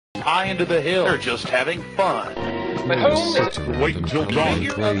high into the hill. They're just having fun. But who? Wait until dawn.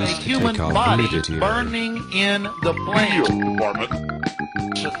 Figure of a human body burning in the flames. Department.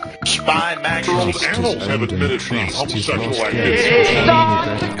 Spy magazine. Animals have admitted being homosexual activity.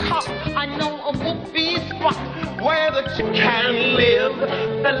 I know a whoopee spot where the can live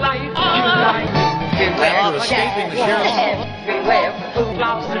the life you like. After escaping the sheriff's Everywhere,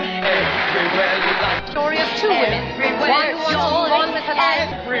 flowers everywhere you like. Story of two women, one who was old, one with a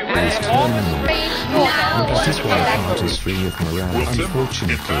That is why art is free of morale. In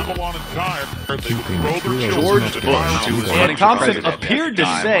Unfortunately, Babylon and Tyre, they would keeping throw their heroes children not to belong to fire. the What Thompson appeared to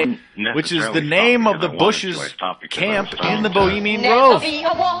say, which is the name of the Bush's camp in the Bohemian Grove. Be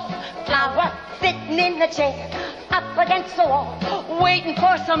a wallflower sitting in the chair up against the wall, waiting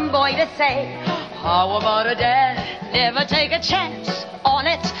for some boy to say, how about a dad? Never take a chance on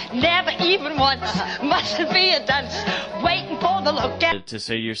it, never even once. Mustn't be a dunce, waiting for the look at. To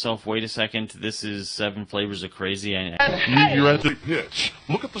say to yourself, wait a second, this is 7 Flavors of Crazy. You're at the pitch.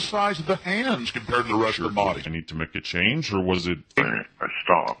 Look at the size of the hands compared to the rest of the body. I need to make a change, or was it? I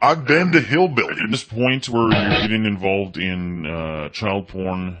stopped. I've been to hillbilly. At this point where you're getting involved in child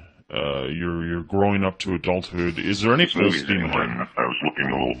porn, you're growing up to adulthood. Is there any full steam ahead? I was looking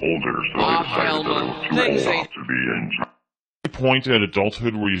a little older, so I decided that I was too old to be in. Point at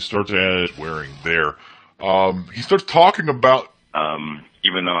adulthood where you start to add Wearing there. He starts talking about.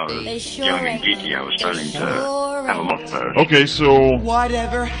 Even though I was young and geeky, I was starting to have a mustache. Okay, so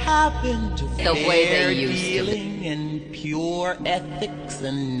whatever happened to The way they used to. dealing and pure ethics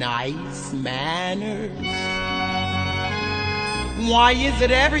and nice manners? Why is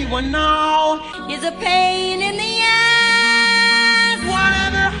it everyone now Is a pain in the ass.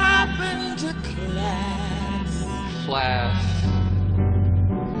 whatever happened to class? Flash.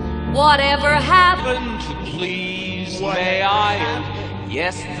 Whatever happened? Please, may I? And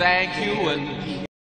yes, thank you. And